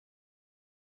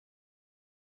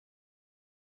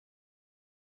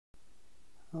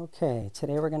Okay,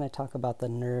 today we're going to talk about the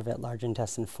nerve at large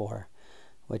intestine 4,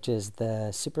 which is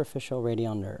the superficial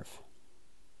radial nerve.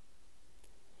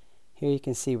 Here you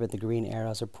can see where the green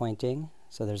arrows are pointing.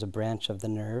 So there's a branch of the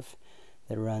nerve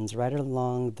that runs right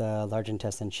along the large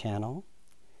intestine channel.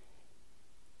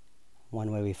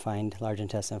 One way we find large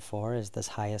intestine 4 is this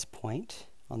highest point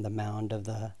on the mound of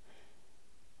the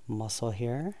muscle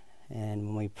here. And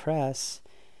when we press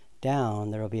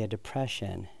down, there will be a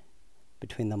depression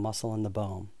between the muscle and the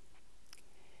bone.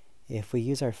 If we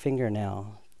use our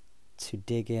fingernail to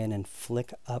dig in and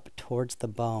flick up towards the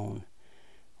bone,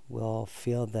 we'll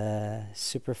feel the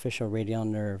superficial radial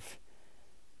nerve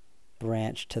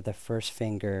branch to the first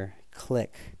finger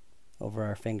click over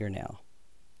our fingernail.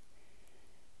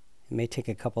 It may take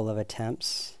a couple of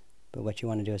attempts, but what you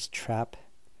want to do is trap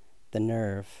the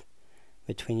nerve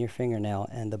between your fingernail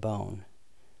and the bone.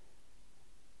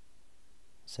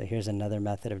 So here's another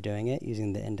method of doing it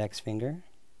using the index finger.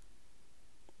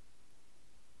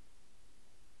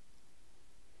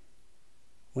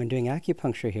 When doing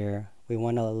acupuncture here, we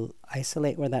want to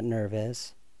isolate where that nerve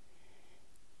is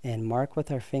and mark with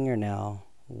our fingernail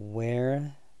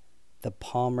where the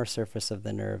palmar surface of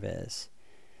the nerve is,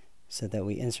 so that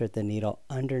we insert the needle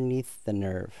underneath the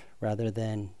nerve rather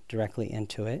than directly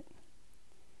into it.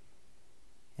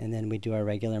 And then we do our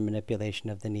regular manipulation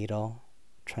of the needle,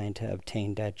 trying to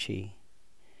obtain dead qi.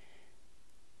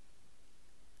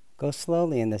 Go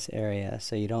slowly in this area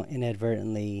so you don't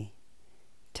inadvertently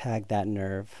tag that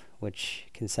nerve, which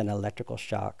can send an electrical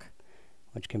shock,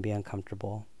 which can be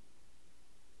uncomfortable.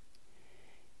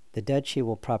 The dead qi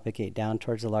will propagate down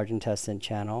towards the large intestine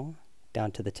channel,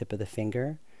 down to the tip of the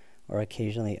finger, or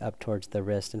occasionally up towards the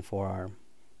wrist and forearm.